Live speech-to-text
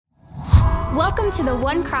Welcome to the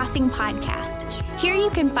One Crossing podcast. Here you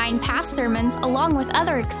can find past sermons along with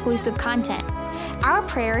other exclusive content. Our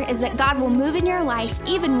prayer is that God will move in your life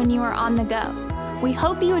even when you are on the go. We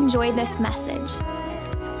hope you enjoy this message.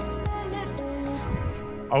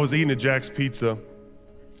 I was eating at Jack's Pizza,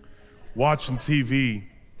 watching TV,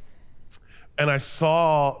 and I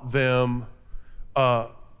saw them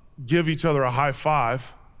give each other a high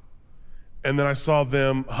five, and then I saw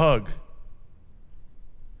them hug.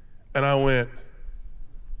 And I went,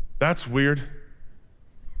 that's weird.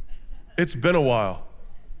 It's been a while.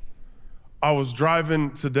 I was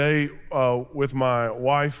driving today with my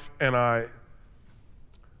wife, and I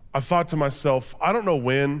thought to myself, I don't know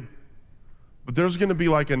when, but there's gonna be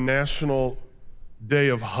like a national day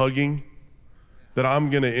of hugging that I'm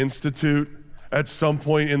gonna institute at some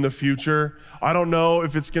point in the future. I don't know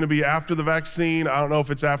if it's gonna be after the vaccine. I don't know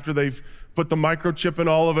if it's after they've put the microchip in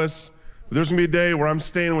all of us. There's gonna be a day where I'm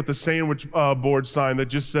staying with the sandwich board sign that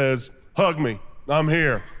just says, hug me, I'm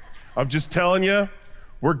here. I'm just telling you,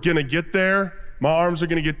 we're gonna get there. My arms are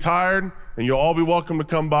gonna get tired, and you'll all be welcome to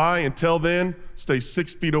come by. Until then, stay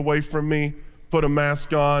 6 feet away from me, put a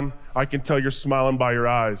mask on. I can tell you're smiling by your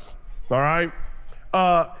eyes, all right?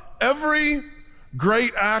 Every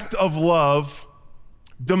great act of love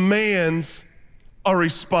demands a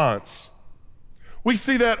response. We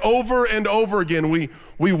see that over and over again.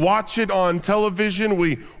 We watch it on television.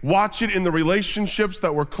 We watch it in the relationships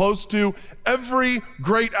that we're close to. Every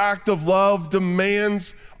great act of love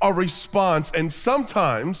demands a response. And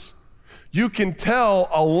sometimes you can tell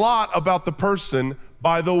a lot about the person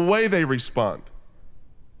by the way they respond.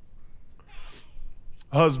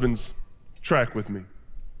 Husbands, track with me.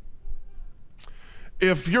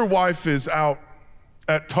 If your wife is out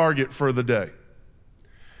at Target for the day,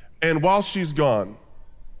 and while she's gone,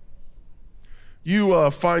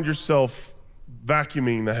 you find yourself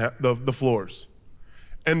vacuuming the floors,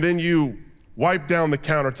 and then you wipe down the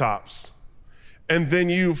countertops, and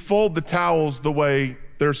then you fold the towels the way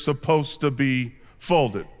they're supposed to be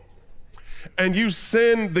folded, and you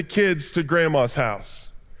send the kids to grandma's house,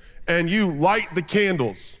 and you light the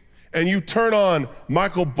candles, and you turn on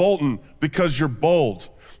Michael Bolton because you're bold,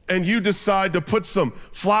 and you decide to put some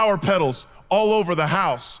flower petals all over the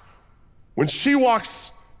house. When she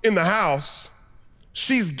walks in the house,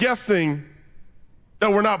 she's guessing that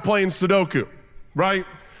we're not playing Sudoku, right?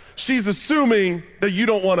 She's assuming that you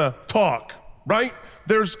don't want to talk, right?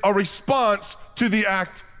 There's a response to the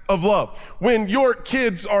act of love. When your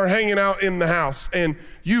kids are hanging out in the house and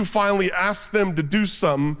you finally ask them to do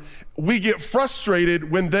something, we get frustrated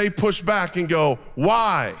when they push back and go,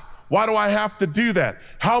 why? Why do I have to do that?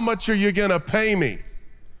 How much are you gonna pay me?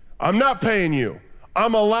 I'm not paying you.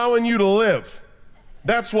 I'm allowing you to live.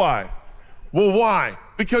 That's why. Well, why?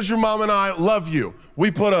 Because your mom and I love you.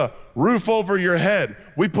 We put a roof over your head.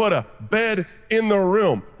 We put a bed in the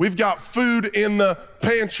room. We've got food in the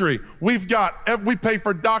pantry. We pay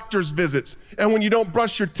for doctor's visits. And when you don't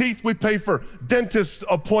brush your teeth, we pay for dentist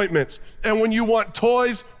appointments. And when you want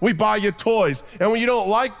toys, we buy you toys. And when you don't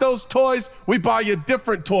like those toys, we buy you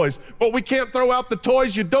different toys. But we can't throw out the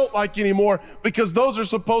toys you don't like anymore because those are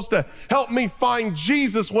supposed to help me find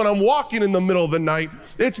Jesus when I'm walking in the middle of the night.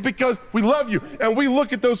 It's because we love you. And we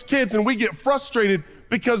look at those kids and we get frustrated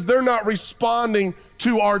because they're not responding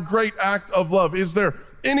to our great act of love. Is there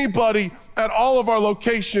anybody at all of our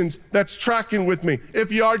locations that's tracking with me?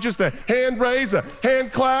 If you are, just a hand raise, a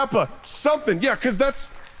hand clap, something. Yeah, because that's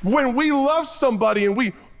when we love somebody and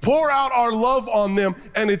we pour out our love on them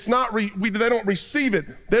and it's not, they don't receive it.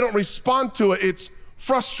 They don't respond to it. It's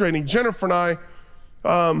frustrating. Jennifer and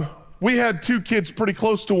I, we had two kids pretty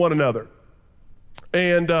close to one another.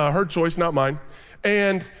 And her choice, not mine.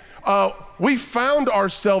 And we found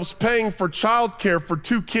ourselves paying for childcare for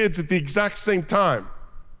two kids at the exact same time.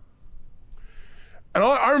 And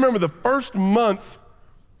I remember the first month,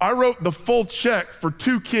 I wrote the full check for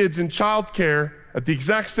two kids in childcare at the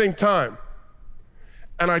exact same time.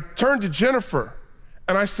 And I turned to Jennifer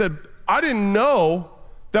and I said, I didn't know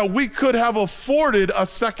that we could have afforded a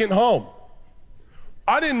second home.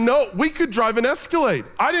 I didn't know we could drive an Escalade.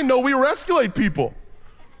 I didn't know we were Escalade people.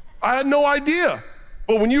 I had no idea.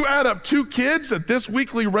 But when you add up two kids at this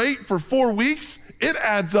weekly rate for 4 weeks, it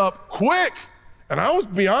adds up quick. And I will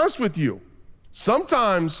be honest with you,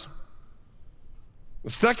 sometimes a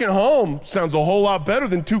second home sounds a whole lot better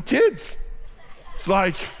than two kids. It's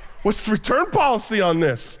like, what's the return policy on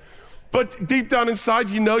this? But deep down inside,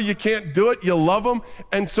 you know you can't do it. You love them.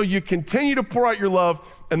 And so you continue to pour out your love.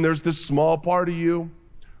 And there's this small part of you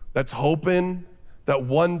that's hoping that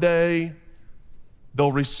one day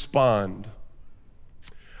they'll respond.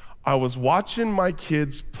 I was watching my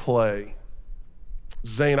kids play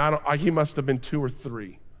Zane, he must have been 2 or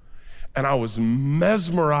 3. And I was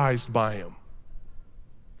mesmerized by him.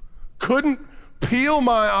 Couldn't peel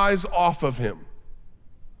my eyes off of him.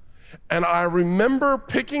 And I remember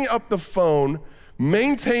picking up the phone,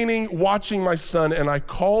 watching my son, and I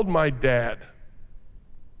called my dad.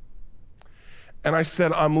 And I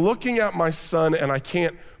said, I'm looking at my son and I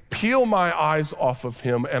can't peel my eyes off of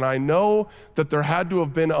him. And I know that there had to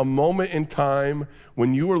have been a moment in time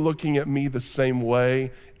when you were looking at me the same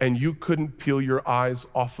way and you couldn't peel your eyes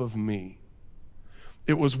off of me.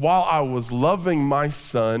 It was while I was loving my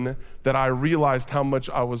son that I realized how much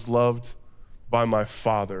I was loved by my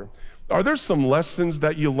father. Are there some lessons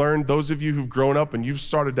that you learned, those of you who've grown up and you've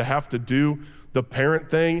started to have to do the parent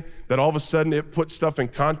thing, that all of a sudden it puts stuff in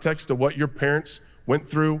context to what your parents went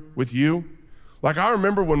through with you? Like, I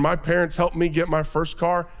remember when my parents helped me get my first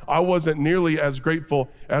car, I wasn't nearly as grateful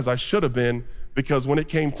as I should have been, because when it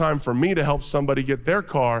came time for me to help somebody get their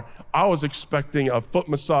car, I was expecting a foot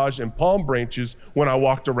massage and palm branches when I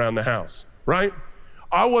walked around the house, right?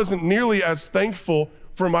 I wasn't nearly as thankful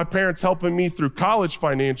for my parents helping me through college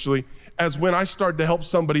financially as when I started to help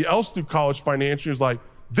somebody else through college financially. It was like,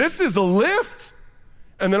 this is a lift.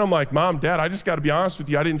 And then I'm like, Mom, Dad, I just got to be honest with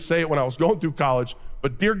you. I didn't say it when I was going through college,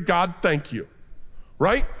 but dear God, thank you,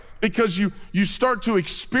 right? Because you start to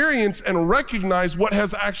experience and recognize what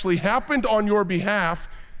has actually happened on your behalf,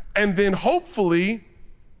 and then hopefully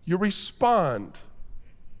you respond.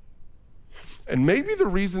 And maybe the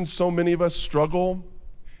reason so many of us struggle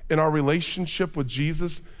in our relationship with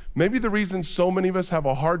Jesus, maybe the reason so many of us have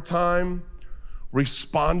a hard time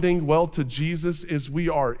responding well to Jesus is we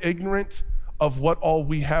are ignorant of what all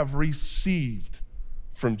we have received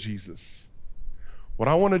from Jesus. What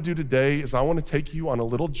I want to do today is I want to take you on a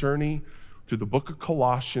little journey through the book of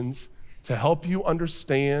Colossians to help you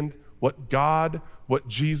understand what God, what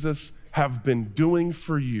Jesus have been doing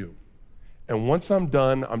for you. And once I'm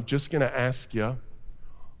done, I'm just going to ask you,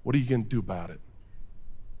 what are you going to do about it?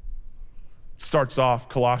 It starts off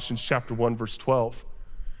Colossians chapter 1, verse 12.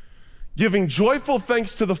 Giving joyful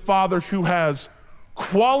thanks to the Father who has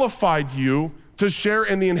qualified you to share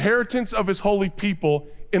in the inheritance of his holy people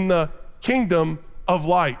in the kingdom of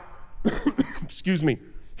light. Excuse me.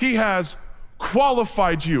 He has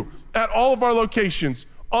qualified you at all of our locations,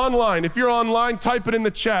 online. If you're online, type it in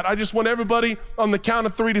the chat. I just want everybody on the count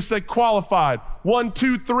of 3 to say qualified. 1,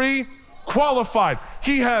 2, 3, qualified.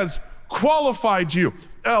 He has qualified you.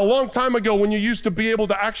 A long time ago, when you used to be able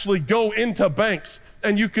to actually go into banks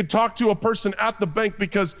and you could talk to a person at the bank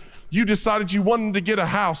because you decided you wanted to get a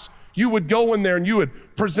house, you would go in there and you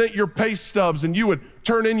would present your pay stubs and you would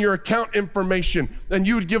turn in your account information and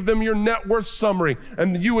you would give them your net worth summary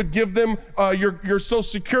and you would give them your social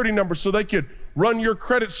security number so they could run your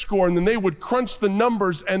credit score, and then they would crunch the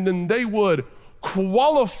numbers and then they would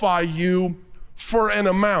qualify you for an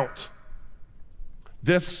amount.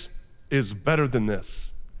 This is better than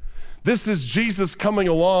this. This is Jesus coming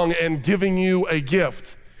along and giving you a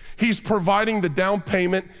gift. He's providing the down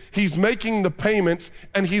payment, he's making the payments,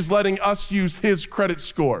 and he's letting us use his credit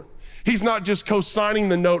score. He's not just co-signing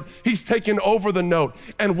the note, he's taking over the note.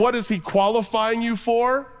 And what is he qualifying you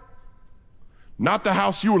for? Not the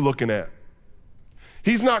house you were looking at.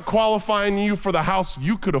 He's not qualifying you for the house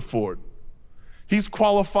you could afford. He's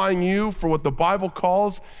qualifying you for what the Bible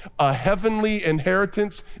calls a heavenly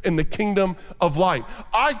inheritance in the kingdom of light.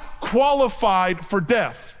 I qualified for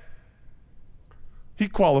death. He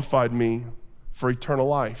qualified me for eternal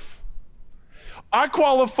life. I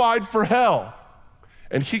qualified for hell,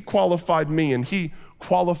 and he qualified me, and he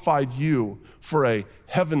qualified you for a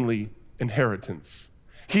heavenly inheritance.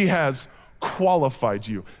 He has qualified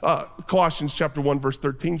you. Colossians chapter 1, verse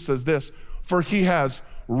 13 says this, for he has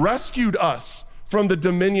rescued us from the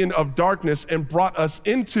dominion of darkness and brought us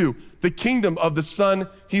into the kingdom of the Son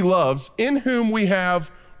he loves, in whom we have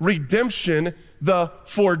redemption, the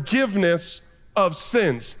forgiveness of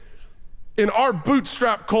sins. In our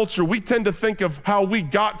bootstrap culture, we tend to think of how we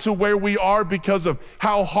got to where we are because of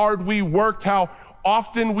how hard we worked, how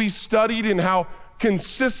often we studied, and how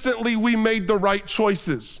consistently we made the right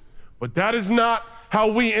choices. But that is not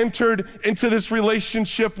how we entered into this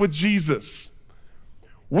relationship with Jesus.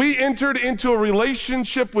 We entered into a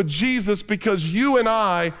relationship with Jesus because you and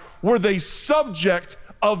I were the subject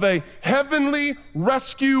of a heavenly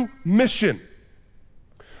rescue mission.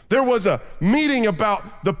 There was a meeting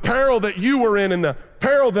about the peril that you were in and the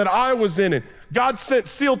peril that I was in. And God sent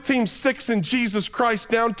SEAL Team 6 and Jesus Christ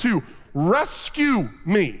down to rescue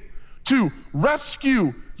me, to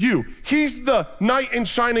rescue you. He's the knight in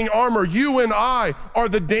shining armor. You and I are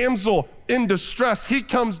the damsel in distress. He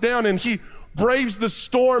comes down and he braves the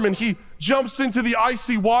storm and he jumps into the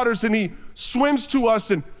icy waters and he swims to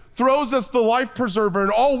us and throws us the life preserver,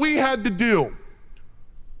 and all we had to do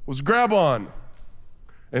was grab on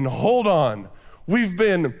and hold on. We've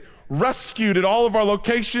been rescued at all of our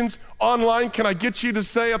locations. Online, can I get you to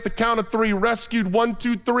say at the count of 3, rescued? 1,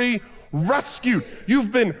 2, 3, rescued.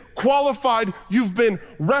 You've been qualified, you've been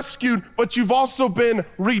rescued, but you've also been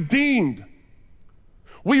redeemed.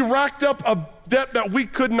 We racked up a debt that we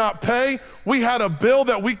could not pay. We had a bill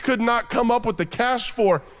that we could not come up with the cash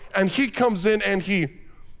for, and he comes in and he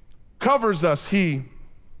covers us. He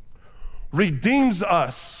redeems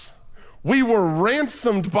us. We were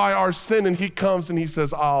ransomed by our sin, and he comes and he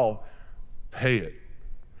says, I'll pay it.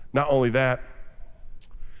 Not only that,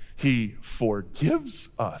 he forgives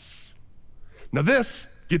us. Now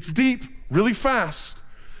this gets deep really fast,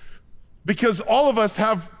 because all of us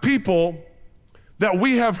have people that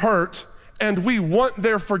we have hurt and we want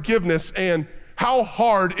their forgiveness, and how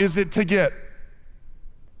hard is it to get?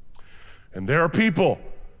 And there are people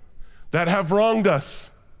that have wronged us.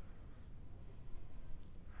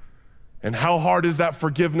 And how hard is that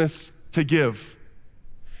forgiveness to give?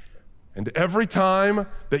 And every time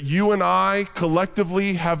that you and I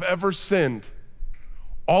collectively have ever sinned,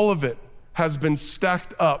 all of it has been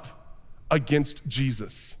stacked up against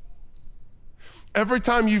Jesus. Every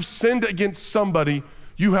time you've sinned against somebody,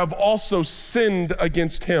 you have also sinned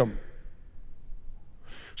against him.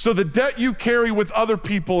 So the debt you carry with other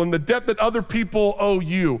people and the debt that other people owe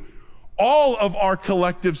you, all of our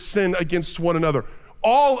collective sin against one another,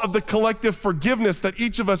 all of the collective forgiveness that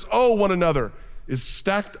each of us owe one another is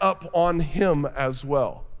stacked up on him as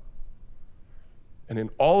well. And in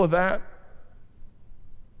all of that,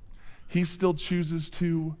 he still chooses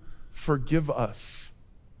to forgive us.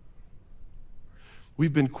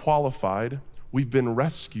 We've been qualified, we've been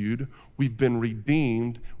rescued, we've been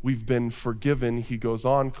redeemed, we've been forgiven. He goes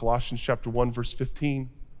on, Colossians chapter 1, verse 15.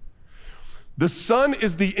 The Son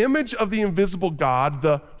is the image of the invisible God,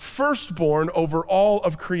 the firstborn over all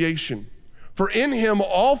of creation. For in him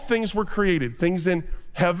all things were created, things in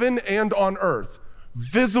heaven and on earth,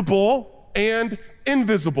 visible and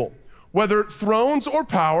invisible, whether thrones or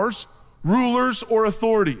powers, rulers or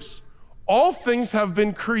authorities. All things have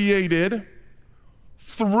been created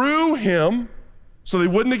through him, so they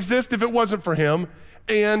wouldn't exist if it wasn't for him,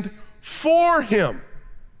 and for him.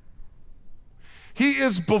 He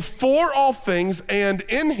is before all things, and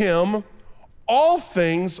in him all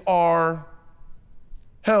things are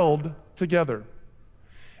held together.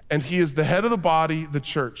 And he is the head of the body, the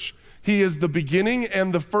church. He is the beginning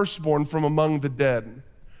and the firstborn from among the dead,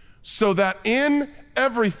 so that in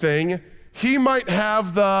everything he might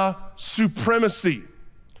have the supremacy.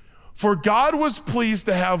 For God was pleased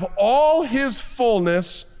to have all his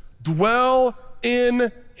fullness dwell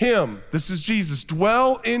in him. This is Jesus,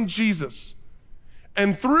 dwell in Jesus.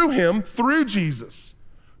 And through him, through Jesus,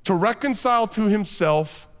 to reconcile to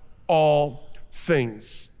himself all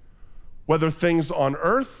things, whether things on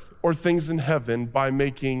earth or things in heaven, by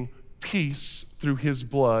making peace through his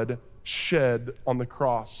blood shed on the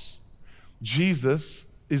cross. Jesus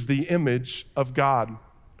is the image of God.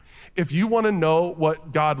 If you want to know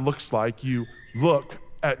what God looks like, you look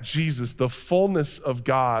at Jesus. The fullness of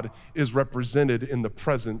God is represented in the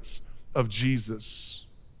presence of Jesus.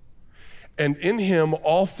 And in him,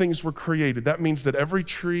 all things were created. That means that every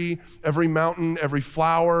tree, every mountain, every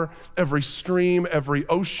flower, every stream, every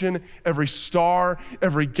ocean, every star,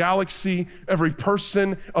 every galaxy, every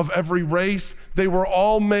person of every race, they were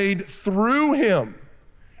all made through him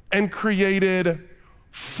and created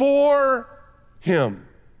for him.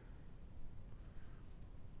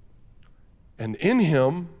 And in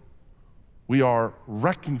him, we are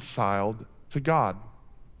reconciled to God.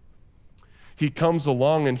 He comes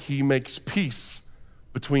along and he makes peace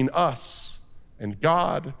between us and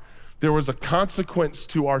God. There was a consequence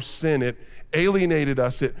to our sin. It alienated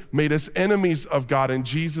us. It made us enemies of God. And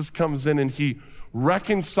Jesus comes in and he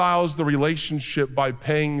reconciles the relationship by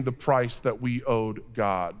paying the price that we owed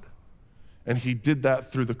God. And he did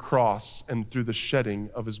that through the cross and through the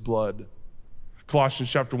shedding of his blood.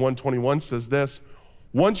 Colossians chapter 1:21 says this: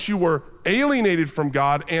 once you were alienated from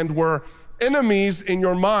God and were enemies in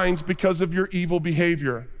your minds because of your evil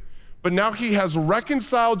behavior, but now he has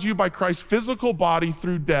reconciled you by Christ's physical body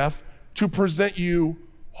through death to present you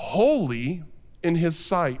holy in his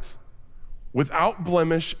sight, without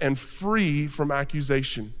blemish and free from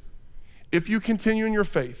accusation. If you continue in your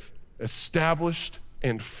faith, established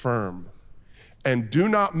and firm, and do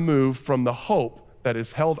not move from the hope that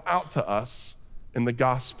is held out to us in the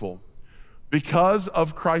gospel. Because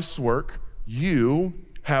of Christ's work, you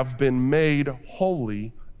have been made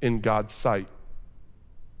holy in God's sight.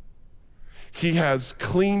 He has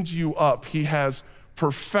cleaned you up. He has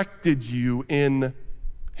perfected you in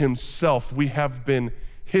himself. We have been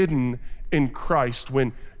hidden in Christ.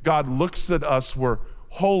 When God looks at us, we're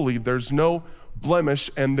holy. There's no blemish,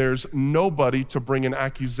 and there's nobody to bring an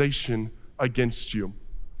accusation against you.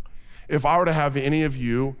 If I were to have any of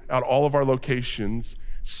you at all of our locations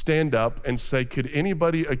stand up and say, could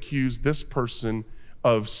anybody accuse this person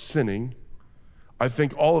of sinning? I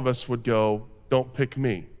think all of us would go, don't pick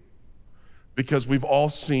me, because we've all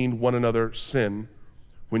seen one another sin.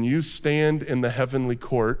 When you stand in the heavenly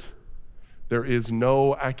court, there is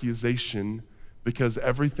no accusation, because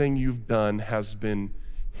everything you've done has been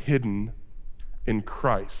hidden in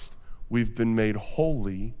Christ. We've been made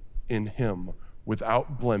holy in him,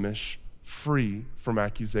 without blemish, free from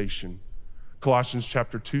accusation. Colossians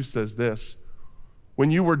chapter 2 says this: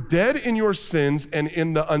 when you were dead in your sins and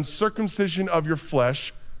in the uncircumcision of your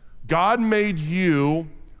flesh, God made you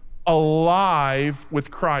alive with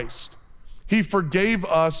Christ. He forgave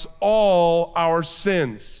us all our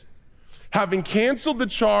sins, having canceled the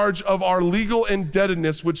charge of our legal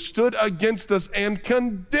indebtedness which stood against us and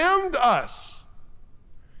condemned us.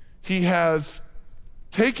 He has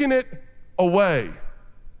taken it away,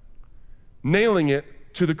 nailing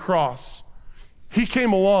it to the cross. He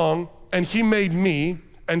came along and he made me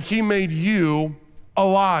and he made you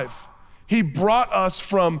alive. He brought us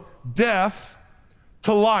from death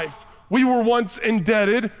to life. We were once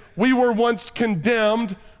indebted, we were once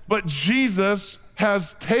condemned, but Jesus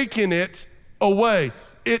has taken it away.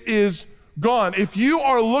 It is gone. If you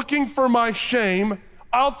are looking for my shame,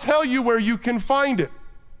 I'll tell you where you can find it.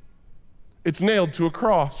 It's nailed to a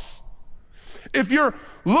cross. If you're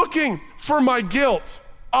looking for my guilt,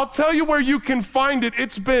 I'll tell you where you can find it.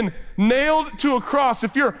 It's been nailed to a cross.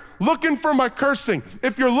 If you're looking for my cursing,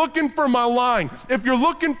 if you're looking for my lying, if you're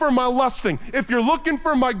looking for my lusting, if you're looking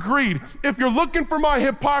for my greed, if you're looking for my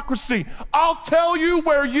hypocrisy, I'll tell you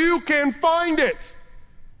where you can find it.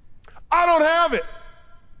 I don't have it.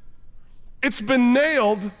 It's been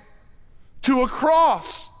nailed to a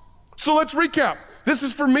cross. So let's recap. This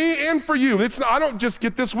is for me and for you. I don't just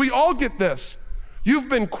get this, we all get this. You've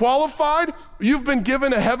been qualified, you've been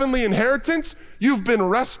given a heavenly inheritance, you've been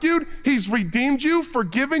rescued, he's redeemed you,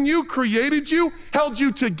 forgiven you, created you, held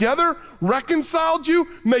you together, reconciled you,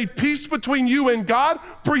 made peace between you and God,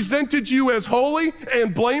 presented you as holy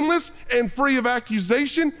and blameless and free of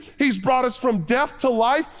accusation. He's brought us from death to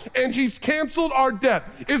life, and he's canceled our debt.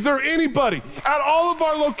 Is there anybody at all of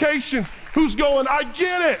our locations who's going, I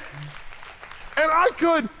get it? And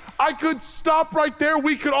I could stop right there.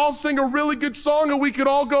 We could all sing a really good song and we could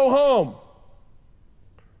all go home.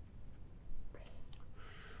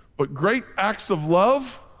 But great acts of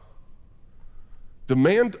love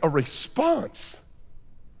demand a response.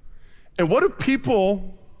 And what do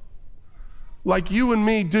people like you and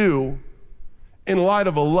me do in light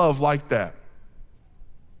of a love like that?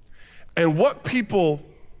 And what people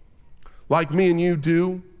like me and you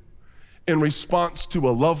do in response to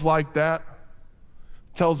a love like that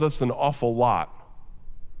tells us an awful lot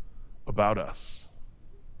about us.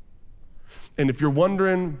 And if you're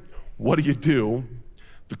wondering, what do?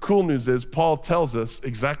 The cool news is Paul tells us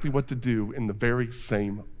exactly what to do in the very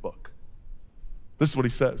same book. This is what he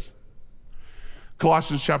says.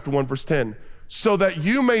 Colossians chapter 1, verse 10. So that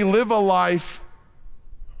you may live a life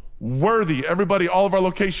worthy. Everybody, all of our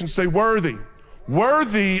locations say worthy.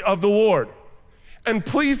 Worthy of the Lord. And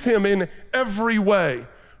please him in every way,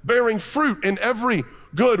 bearing fruit in every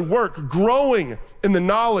good work, growing in the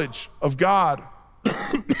knowledge of God.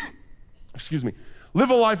 Excuse me. Live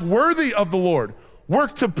a life worthy of the Lord.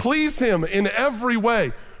 Work to please him in every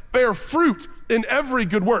way. Bear fruit in every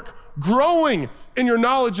good work, growing in your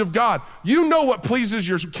knowledge of God. You know what pleases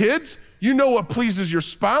your kids. You know what pleases your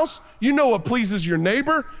spouse. You know what pleases your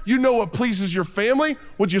neighbor. You know what pleases your family.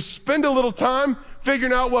 Would you spend a little time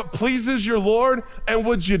figuring out what pleases your Lord? And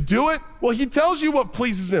would you do it? Well, he tells you what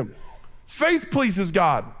pleases him. Faith pleases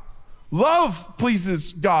God. Love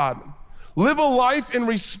pleases God. Live a life in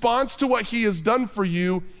response to what he has done for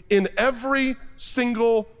you in every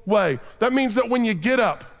single way. That means that when you get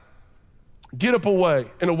up in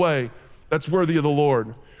a way that's worthy of the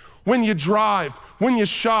Lord. When you drive, when you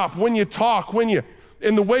shop, when you talk,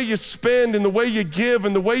 in the way you spend, in the way you give,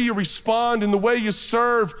 in the way you respond, in the way you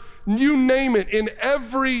serve, you name it, in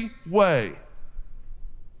every way.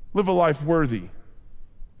 Live a life worthy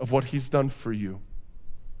of what he's done for you.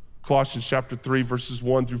 Colossians chapter 3, verses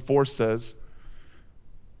 1 through 4 says,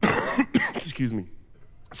 excuse me,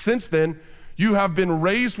 since then, you have been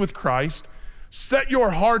raised with Christ. Set your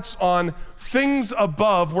hearts on things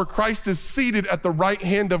above where Christ is seated at the right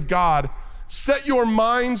hand of God. Set your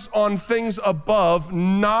minds on things above,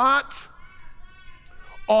 not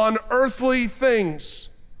on earthly things.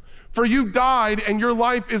 For you died and your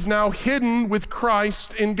life is now hidden with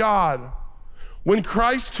Christ in God. When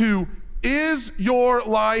Christ, who is your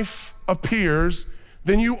life, appears,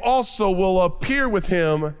 then you also will appear with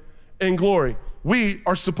him in glory. We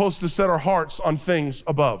are supposed to set our hearts on things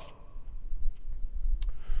above.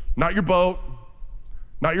 Not your boat,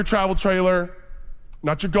 not your travel trailer,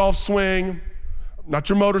 not your golf swing, not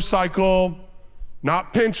your motorcycle,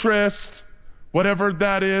 not Pinterest, whatever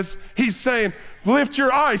that is. He's saying, lift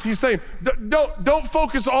your eyes. He's saying, don't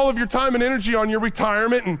focus all of your time and energy on your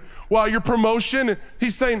retirement and your promotion.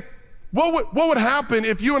 He's saying, what would happen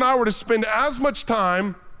if you and I were to spend as much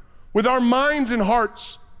time with our minds and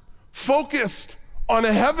hearts focused on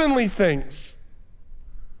heavenly things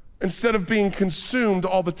instead of being consumed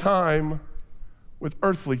all the time with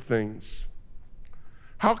earthly things?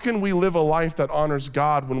 How can we live a life that honors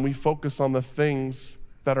God when we focus on the things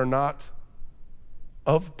that are not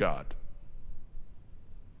of God?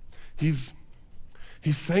 He's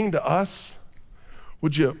saying to us,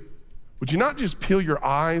 would you not just peel your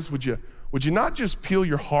eyes? Would you not just peel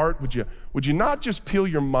your heart? Would you not just peel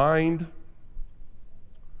your mind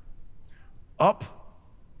up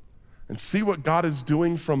and see what God is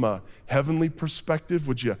doing from a heavenly perspective?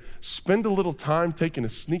 Would you spend a little time taking a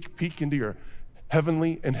sneak peek into your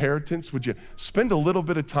heavenly inheritance? Would you spend a little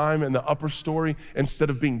bit of time in the upper story instead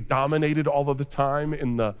of being dominated all of the time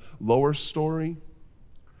in the lower story?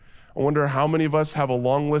 I wonder how many of us have a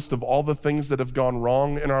long list of all the things that have gone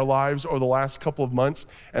wrong in our lives over the last couple of months,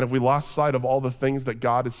 and have we lost sight of all the things that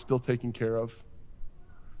God is still taking care of?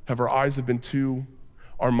 Have our eyes have been too,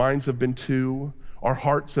 our minds have been too, our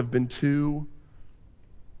hearts have been too?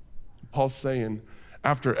 Paul's saying,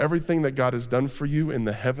 after everything that God has done for you in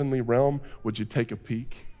the heavenly realm, would you take a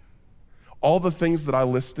peek? All the things that I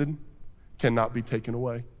listed cannot be taken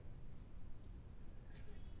away.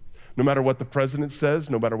 No matter what the president says,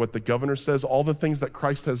 no matter what the governor says, all the things that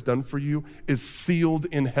Christ has done for you is sealed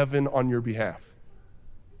in heaven on your behalf.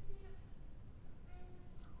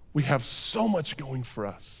 We have so much going for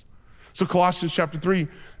us. So Colossians chapter 3,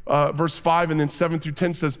 verse 5 and then 7 through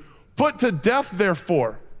 10 says, put to death,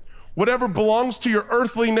 therefore, whatever belongs to your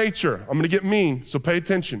earthly nature. I'm gonna get mean, so pay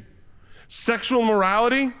attention. Sexual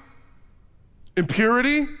immorality,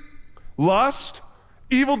 impurity, lust,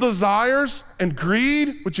 evil desires, and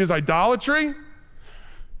greed, which is idolatry.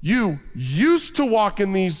 You used to walk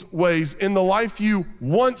in these ways in the life you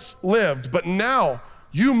once lived, but now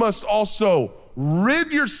you must also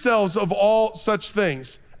rid yourselves of all such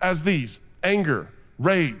things as these: anger,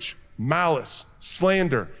 rage, malice,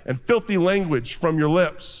 slander, and filthy language from your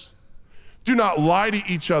lips. Do not lie to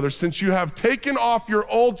each other, since you have taken off your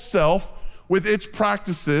old self with its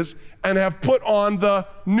practices and have put on the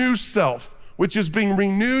new self, which is being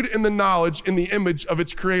renewed in the knowledge in the image of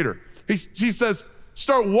its creator. He says,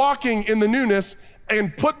 start walking in the newness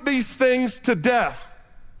and put these things to death.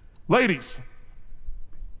 Ladies,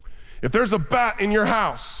 if there's a bat in your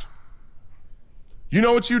house, you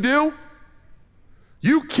know what you do?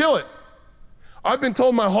 You kill it. I've been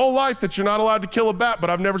told my whole life that you're not allowed to kill a bat, but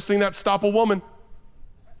I've never seen that stop a woman.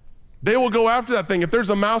 They will go after that thing. If there's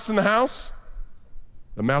a mouse in the house,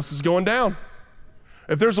 the mouse is going down.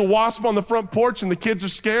 If there's a wasp on the front porch and the kids are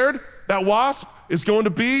scared, that wasp is going to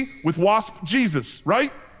be with Wasp Jesus,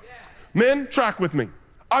 right? Yeah. Men, track with me.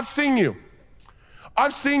 I've seen you.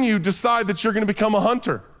 I've seen you decide that you're gonna become a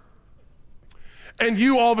hunter. And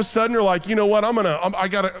you all of a sudden are like, you know what,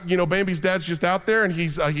 Bambi's dad's just out there and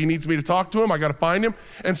he needs me to talk to him. I gotta find him.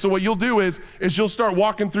 And so what you'll do is you'll start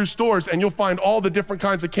walking through stores and you'll find all the different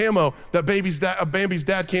kinds of camo that Bambi's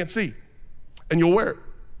dad can't see. And you'll wear it.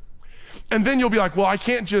 And then you'll be like, well, I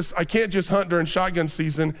can't just hunt during shotgun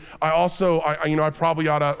season. I probably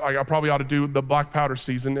ought to do the black powder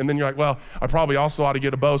season. And then you're like, well, I probably also ought to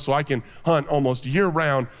get a bow so I can hunt almost year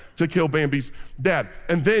round to kill Bambi's dad.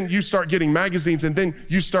 And then you start getting magazines, and then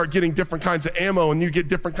you start getting different kinds of ammo, and you get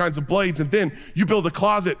different kinds of blades, and then you build a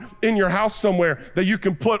closet in your house somewhere that you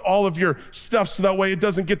can put all of your stuff so that way it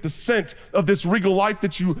doesn't get the scent of this regal life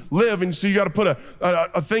that you live. And so you got to put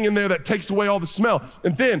a thing in there that takes away all the smell.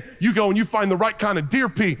 And then you go and you find the right kind of deer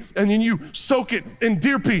pee, and then you soak it in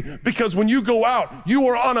deer pee, because when you go out, you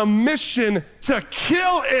are on a mission to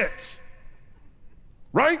kill it,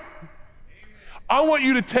 right? I want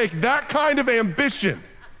you to take that kind of ambition,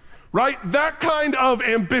 right? That kind of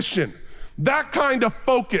ambition, that kind of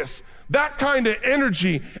focus, that kind of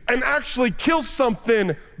energy, and actually kill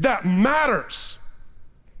something that matters.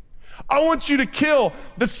 I want you to kill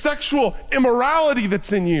the sexual immorality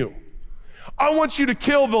that's in you. I want you to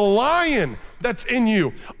kill the lion that's in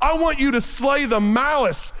you. I want you to slay the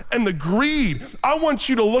malice and the greed. I want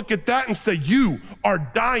you to look at that and say, you are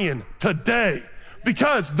dying today.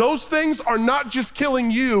 Because those things are not just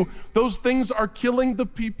killing you, those things are killing the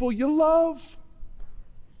people you love.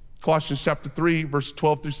 Colossians chapter 3, verse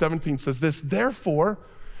 12 through 17 says this, therefore,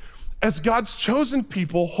 as God's chosen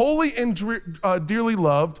people, holy and dearly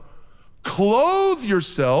loved, clothe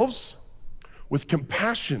yourselves with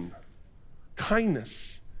compassion,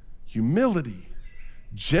 kindness, humility,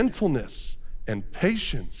 gentleness, and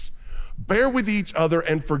patience. Bear with each other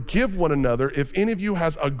and forgive one another if any of you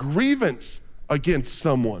has a grievance against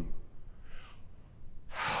someone.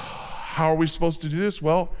 How are we supposed to do this?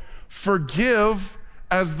 Well, forgive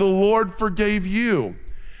as the Lord forgave you.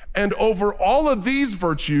 And over all of these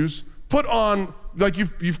virtues, put on, like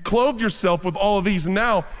you've clothed yourself with all of these. And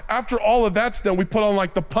now, after all of that's done, we put on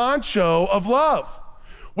like the poncho of love,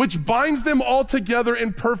 which binds them all together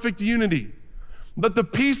in perfect unity. Let the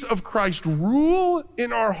peace of Christ rule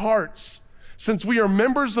in our hearts, since we are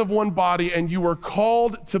members of one body and you are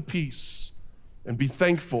called to peace. And be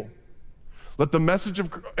thankful. Let the message of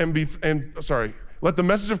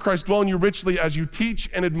Christ dwell in you richly as you teach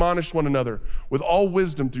and admonish one another with all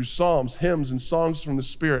wisdom through psalms, hymns, and songs from the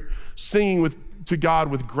Spirit, singing to God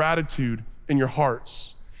with gratitude in your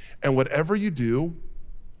hearts. And whatever you do,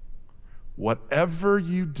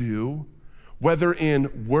 whether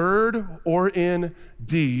in word or in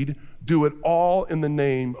deed, do it all in the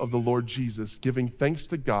name of the Lord Jesus, giving thanks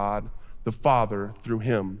to God the Father through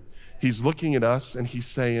him. He's looking at us and he's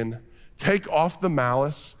saying, take off the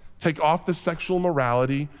malice, take off the sexual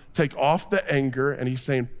morality, take off the anger, and he's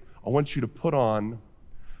saying, I want you to put on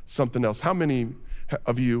something else. How many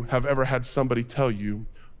of you have ever had somebody tell you,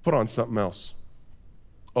 put on something else?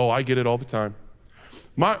 Oh, I get it all the time.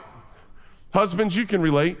 My husbands, you can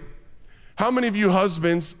relate. How many of you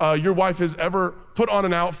husbands, your wife has ever put on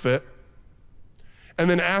an outfit and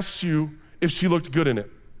then asked you if she looked good in it?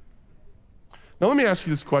 Now let me ask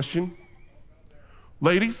you this question.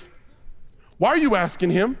 Ladies, why are you asking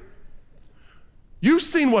him? You've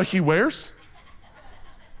seen what he wears.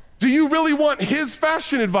 Do you really want his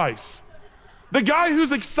fashion advice? The guy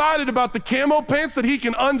who's excited about the camo pants that he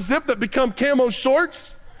can unzip that become camo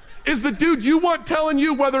shorts is the dude you want telling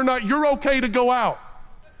you whether or not you're okay to go out.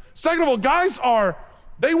 Second of all, guys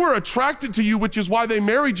they were attracted to you, which is why they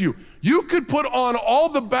married you. You could put on all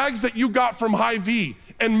the bags that you got from Hy-Vee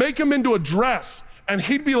and make him into a dress, and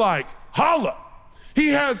he'd be like, holla. He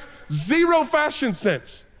has zero fashion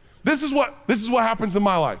sense. This is what happens in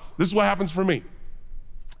my life. This is what happens for me.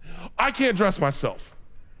 I can't dress myself.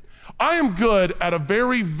 I am good at a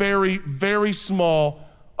very, very, very small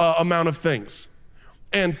amount of things.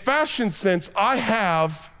 And fashion sense, I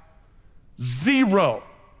have zero.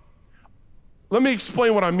 Let me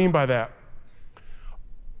explain what I mean by that.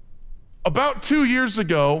 About 2 years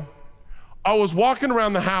ago, I was walking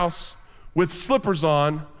around the house with slippers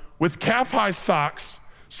on, with calf-high socks,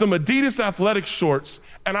 some Adidas athletic shorts,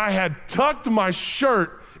 and I had tucked my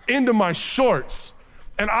shirt into my shorts,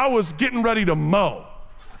 and I was getting ready to mow.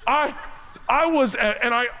 And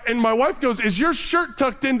my wife goes, is your shirt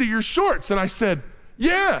tucked into your shorts? And I said,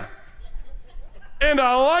 yeah, and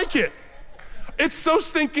I like it. It's so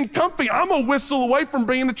stinking comfy. I'm a whistle away from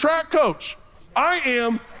being a track coach. I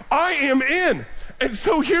am in. And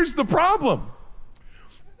so here's the problem.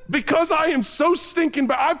 Because I am so stinking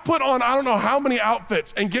bad, I've put on I don't know how many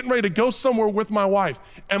outfits and getting ready to go somewhere with my wife.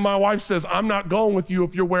 And my wife says, I'm not going with you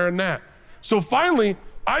if you're wearing that. So finally,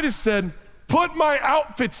 I just said, put my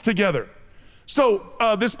outfits together. So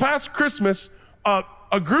this past Christmas, I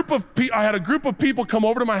had a group of people come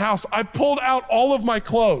over to my house. I pulled out all of my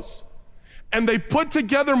clothes and they put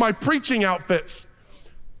together my preaching outfits.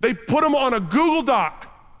 They put them on a Google Doc.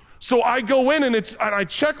 So I go in and I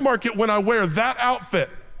check mark it when I wear that outfit.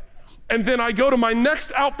 And then I go to my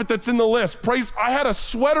next outfit that's in the list. I had a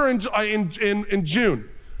sweater in June.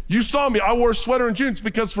 You saw me, I wore a sweater in June. It's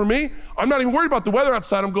because for me, I'm not even worried about the weather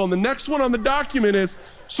outside. I'm going, the next one on the document is,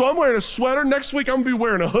 so I'm wearing a sweater. Next week, I'm gonna be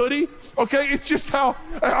wearing a hoodie. Okay, it's just how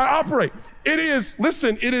I operate. It's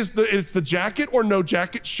the jacket or no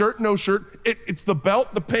jacket, shirt, no shirt. It's the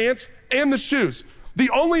belt, the pants, and the shoes. The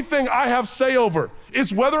only thing I have say over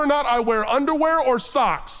is whether or not I wear underwear or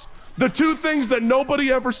socks, the two things that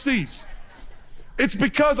nobody ever sees. It's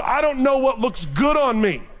because I don't know what looks good on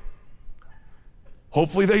me.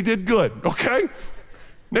 Hopefully they did good, okay?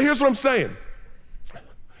 Now here's what I'm saying.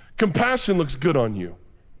 Compassion looks good on you.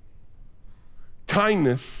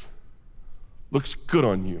 Kindness looks good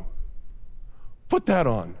on you. Put that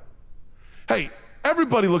on. Hey,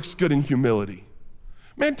 everybody looks good in humility.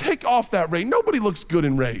 Man, take off that rage. Nobody looks good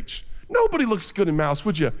in rage. Nobody looks good in malice.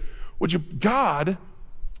 Would you? God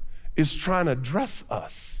is trying to dress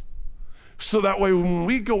us so that way when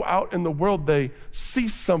we go out in the world, they see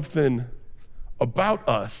something about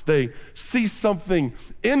us. They see something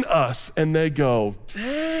in us and they go,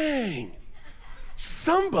 dang,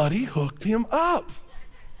 somebody hooked him up,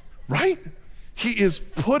 right? He is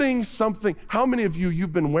putting something. How many of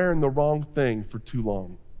you've been wearing the wrong thing for too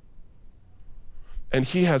long? And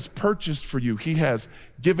he has purchased for you. He has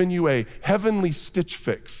given you a heavenly Stitch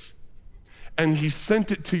Fix and he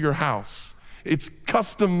sent it to your house. It's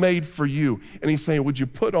custom made for you. And he's saying, would you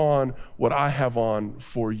put on what I have on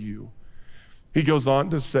for you? He goes on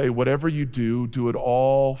to say, whatever you do, do it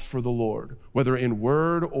all for the Lord, whether in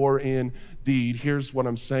word or in deed. Here's what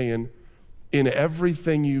I'm saying. In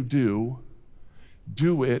everything you do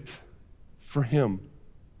it for him.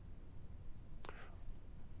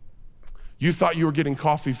 You thought you were getting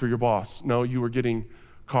coffee for your boss. No, you were getting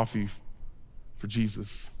coffee for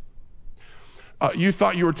Jesus. You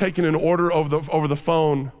thought you were taking an order over the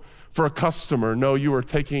phone for a customer. No, you were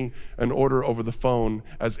taking an order over the phone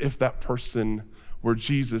as if that person were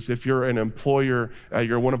Jesus. If you're an employer,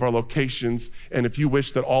 you're one of our locations, and if you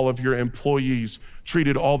wish that all of your employees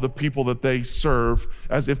treated all the people that they serve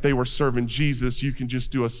as if they were serving Jesus, you can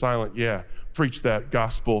just do a silent, yeah, preach that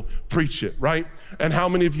gospel, preach it, right? And how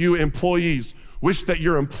many of you employees wish that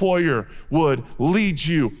your employer would lead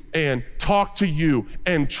you and talk to you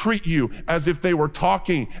and treat you as if they were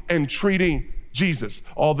talking and treating Jesus?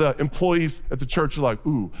 All the employees at the church are like,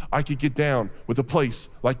 ooh, I could get down with a place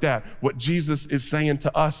like that. What Jesus is saying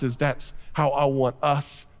to us is that's how I want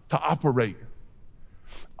us to operate.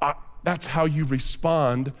 That's how you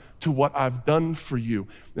respond to what I've done for you.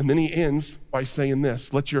 And then he ends by saying this,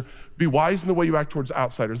 be wise in the way you act towards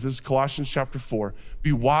outsiders. This is Colossians chapter 4.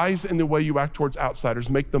 Be wise in the way you act towards outsiders.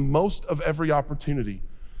 Make the most of every opportunity.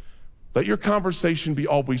 Let your conversation be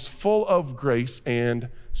always full of grace and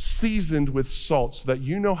seasoned with salt so that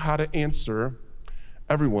you know how to answer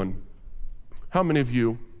everyone. How many of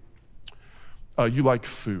you like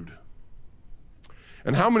food?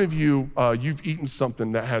 And how many of you, you've eaten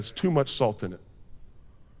something that has too much salt in it?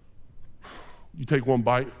 You take one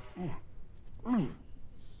bite, and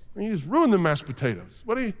you just ruin the mashed potatoes.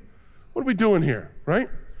 What are we doing here, right?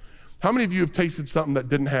 How many of you have tasted something that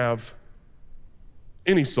didn't have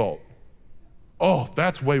any salt? Oh,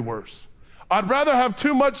 that's way worse. I'd rather have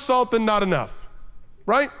too much salt than not enough,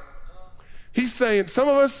 right? He's saying some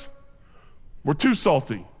of us, we're too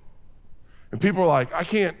salty. And people are like, I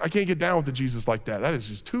can't get down with the Jesus like that. That is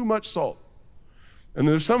just too much salt. And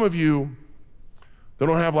there's some of you that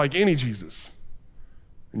don't have like any Jesus.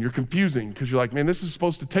 And you're confusing because you're like, man, this is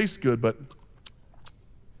supposed to taste good, but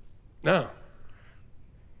no.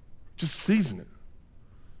 Just season it.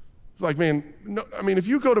 It's like, man, no, I mean, if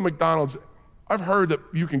you go to McDonald's, I've heard that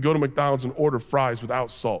you can go to McDonald's and order fries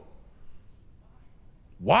without salt.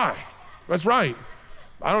 Why? That's right.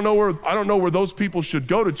 I don't know where those people should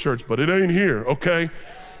go to church, but it ain't here, okay?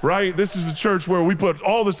 Right? This is a church where we put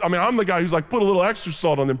all this, I'm the guy who's like, put a little extra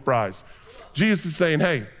salt on them fries. Jesus is saying,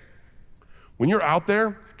 hey, when you're out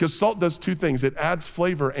there, because salt does two things. It adds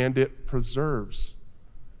flavor and it preserves.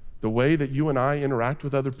 The way that you and I interact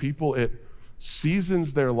with other people, it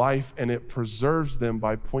seasons their life and it preserves them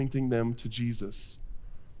by pointing them to Jesus.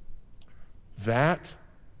 That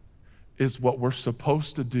is what we're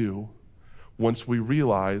supposed to do once we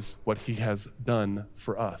realize what he has done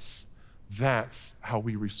for us. That's how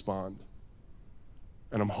we respond.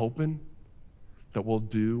 And I'm hoping that we'll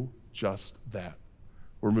do just that.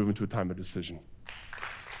 We're moving to a time of decision.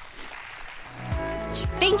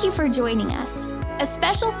 Thank you for joining us. A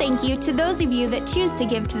special thank you to those of you that choose to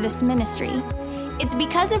give to this ministry. It's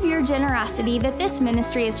because of your generosity that this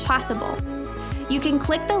ministry is possible. You can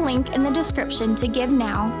click the link in the description to give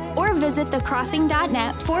now or visit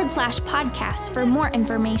thecrossing.net/podcast for more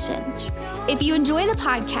information. If you enjoy the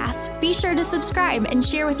podcast, be sure to subscribe and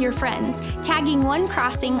share with your friends, tagging One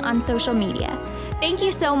Crossing on social media. Thank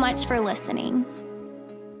you so much for listening.